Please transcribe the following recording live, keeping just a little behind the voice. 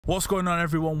What's going on,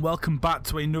 everyone? Welcome back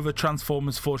to another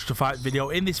Transformers Forged to Fight video.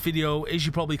 In this video, as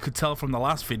you probably could tell from the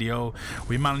last video,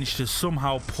 we managed to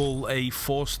somehow pull a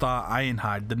 4-star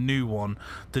Ironhide, the new one,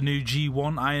 the new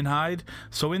G1 Ironhide.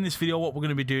 So in this video, what we're going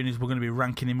to be doing is we're going to be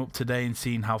ranking him up today and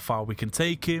seeing how far we can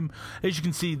take him. As you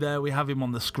can see there, we have him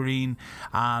on the screen,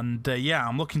 and yeah,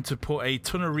 I'm looking to put a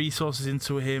ton of resources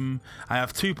into him. I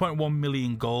have 2.1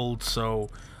 million gold, so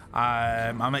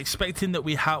I'm expecting that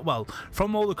we have, well,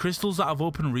 from all the crystals that I've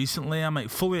opened recently, I'm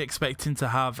fully expecting to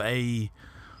have a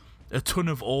ton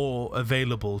of ore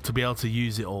available to be able to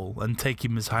use it all and take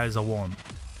him as high as I want.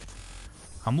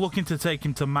 I'm looking to take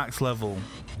him to max level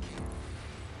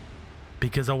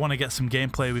because I want to get some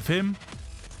gameplay with him.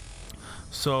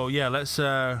 So yeah, let's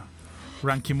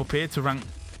rank him up here to rank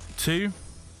 2.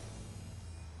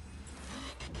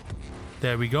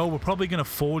 There we go. We're probably going to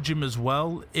forge him as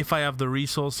well if I have the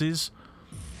resources.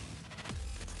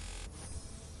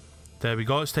 There we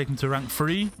go. Let's take him to rank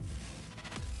 3.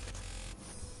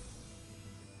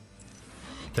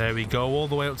 There we go. All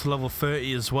the way up to level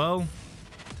 30 as well.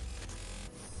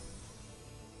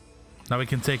 Now we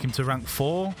can take him to rank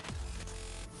 4.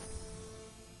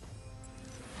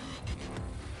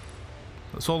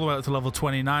 That's all the way up to level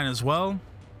 29 as well.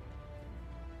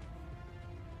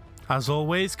 As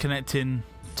always, connecting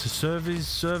to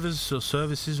servers or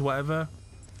services, whatever.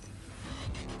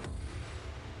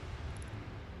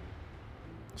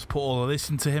 Let's put all of this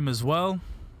into him as well.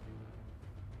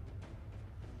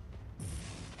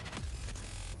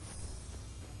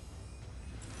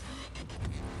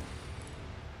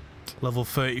 Level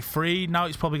 33. Now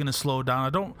it's probably going to slow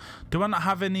down. Do I not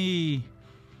have any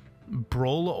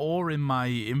brawler ore in my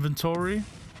inventory?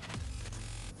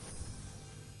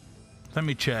 Let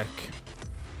me check.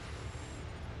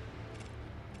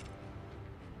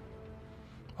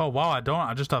 Oh wow, I don't.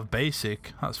 I just have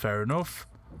basic. That's fair enough.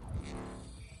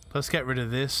 Let's get rid of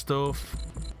this stuff.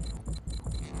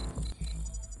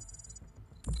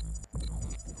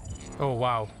 Oh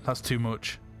wow, that's too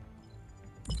much.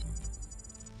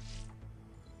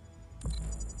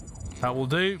 That will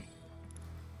do.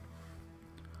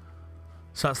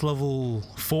 So that's level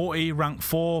 40, rank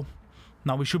 4.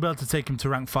 Now we should be able to take him to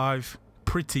rank 5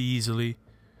 pretty easily.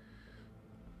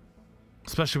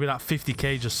 Especially with that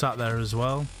 50k just sat there as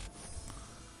well.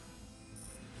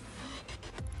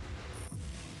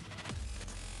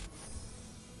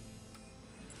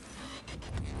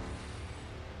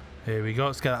 Here we go.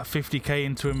 Let's get that 50k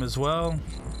into him as well.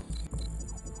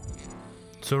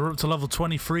 So we're up to level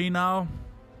 23 now.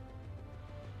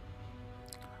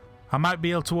 I might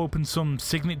be able to open some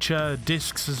signature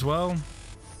discs as well.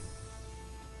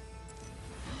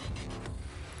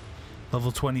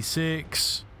 Level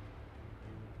 26.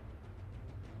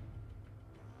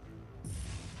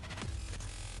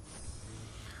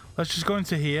 Let's just go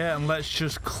into here and let's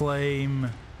just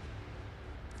claim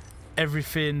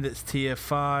everything that's tier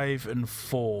 5 and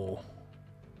 4.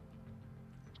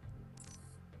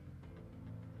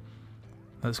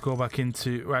 Let's go back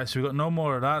into... Right, so we've got no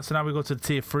more of that. So now we go to the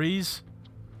tier 3s.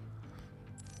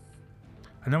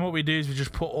 And then what we do is we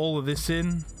just put all of this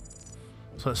in.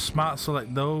 So let's smart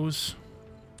select those.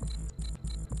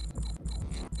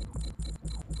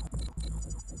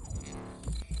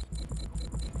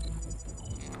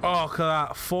 Oh, look at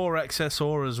that. 4 excess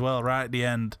ore as well, right at the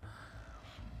end.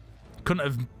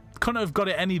 Couldn't have got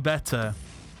it any better.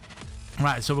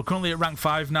 Right, so we're currently at rank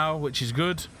 5 now, which is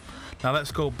good. Now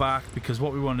let's go back, because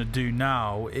what we want to do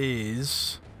now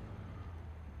is...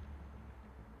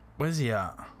 Where's he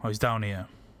at? Oh, he's down here.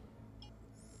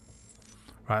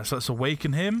 Right, so let's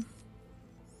awaken him.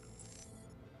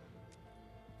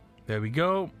 There we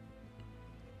go.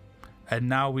 And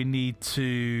now we need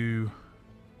to...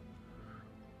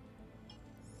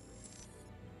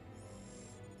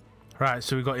 Right,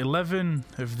 so we've got 11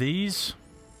 of these.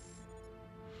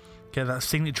 Get that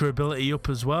signature ability up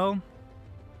as well.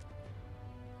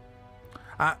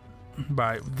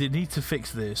 Right, they need to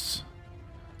fix this.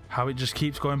 How it just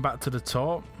keeps going back to the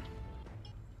top.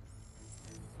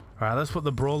 Alright, let's put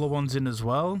the brawler ones in as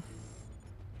well.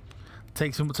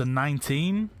 Takes them up to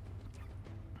 19.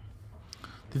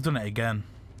 They've done it again.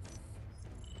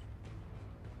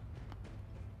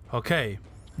 Okay,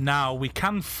 now we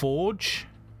can forge.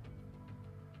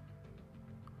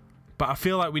 But I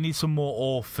feel like we need some more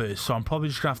ore first, so I'm probably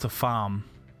just going to have to farm.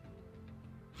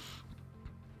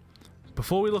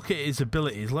 Before we look at his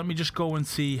abilities, let me just go and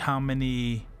see how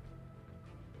many...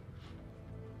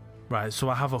 Right, so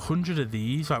I have 100 of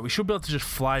these. Right, we should be able to just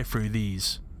fly through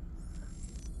these.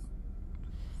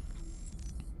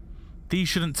 These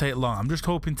shouldn't take long. I'm just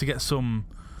hoping to get some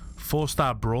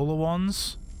 4-star brawler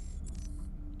ones.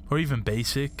 Or even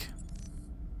basic.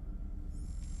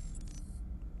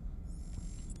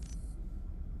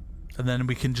 And then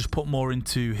we can just put more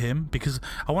into him, because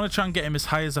I want to try and get him as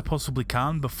high as I possibly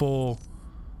can before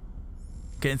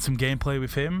getting some gameplay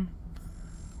with him.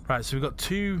 Right, so we've got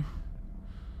two.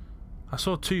 I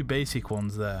saw two basic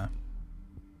ones there.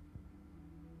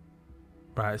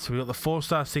 Right, so we've got the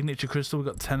 4-star signature crystal. We've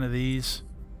got 10 of these.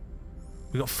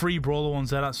 We've got 3 brawler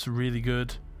ones there. That's really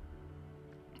good.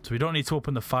 So we don't need to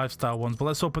open the 5-star ones, but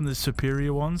let's open the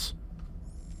superior ones.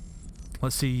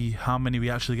 Let's see how many we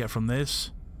actually get from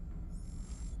this.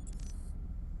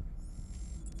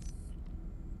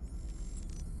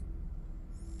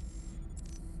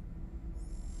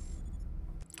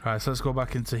 Alright, so let's go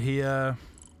back into here.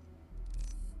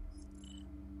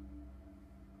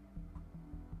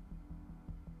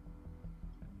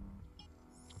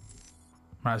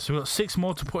 Right, so we've got 6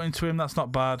 more to put into him. That's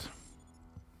not bad.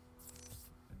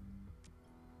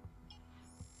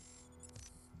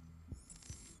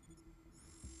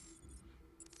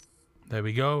 There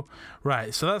we go.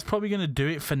 Right, so that's probably going to do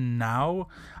it for now.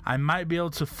 I might be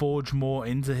able to forge more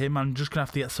into him. I'm just going to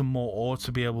have to get some more ore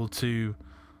to be able to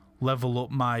level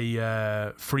up my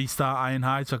 3-star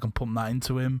Ironhide so I can pump that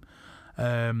into him.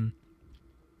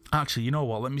 Actually, you know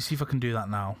what? Let me see if I can do that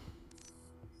now.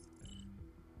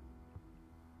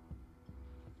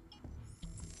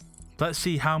 Let's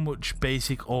see how much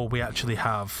basic ore we actually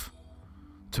have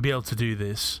to be able to do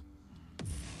this.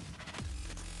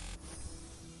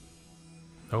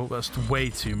 Oh, that's way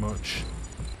too much.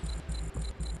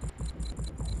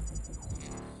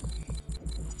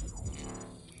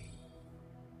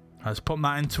 Let's put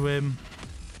that into him.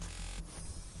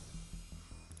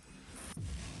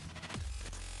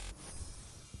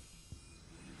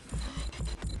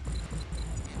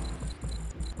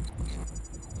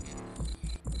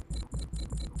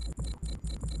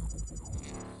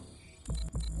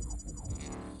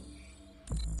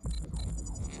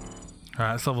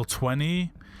 Alright, that's level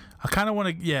 20. I kind of want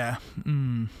to, yeah.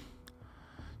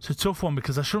 It's a tough one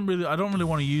because I don't really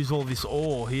want to use all this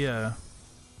ore here.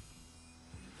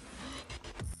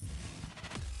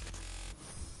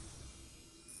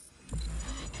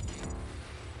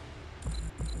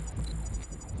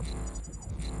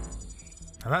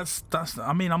 That's.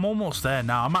 I mean, I'm almost there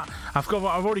now. I've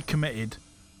already committed.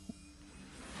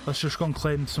 Let's just go and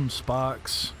claim some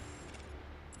sparks.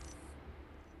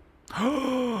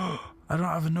 I don't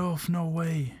have enough. No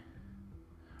way.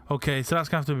 Okay, so that's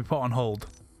gonna have to be put on hold.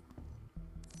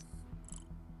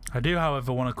 I do,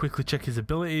 however, want to quickly check his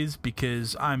abilities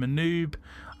because I'm a noob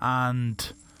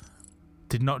and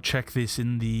did not check this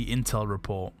in the intel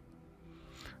report.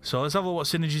 So let's have a look what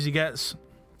synergies he gets.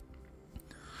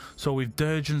 So with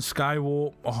Dirge and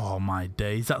Skywarp, oh my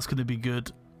days, that's going to be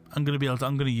good. I'm going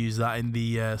to use that in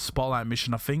the Spotlight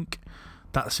mission, I think.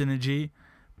 That synergy.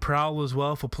 Prowl as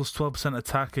well for plus 12%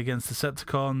 attack against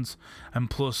Decepticons and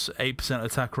plus 8%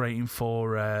 attack rating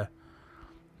for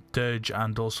Dirge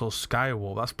and also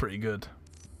Skywarp. That's pretty good.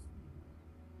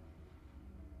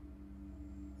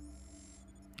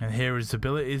 And here are his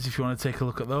abilities if you want to take a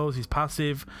look at those. He's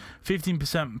passive,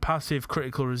 15% passive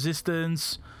critical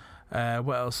resistance.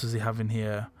 What else does he have in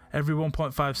here? Every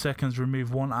 1.5 seconds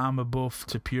remove 1 armor buff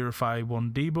to purify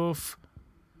 1 debuff.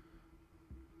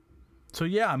 So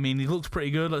yeah, I mean, he looks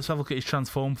pretty good. Let's have a look at his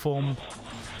transform form.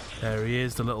 There he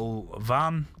is, the little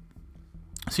van.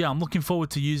 So yeah, I'm looking forward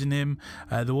to using him.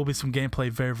 There will be some gameplay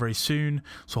very, very soon.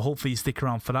 So hopefully you stick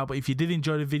around for that. But if you did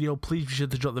enjoy the video, please be sure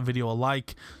to drop the video a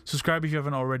like. Subscribe if you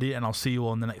haven't already. And I'll see you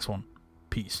all in the next one.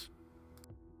 Peace.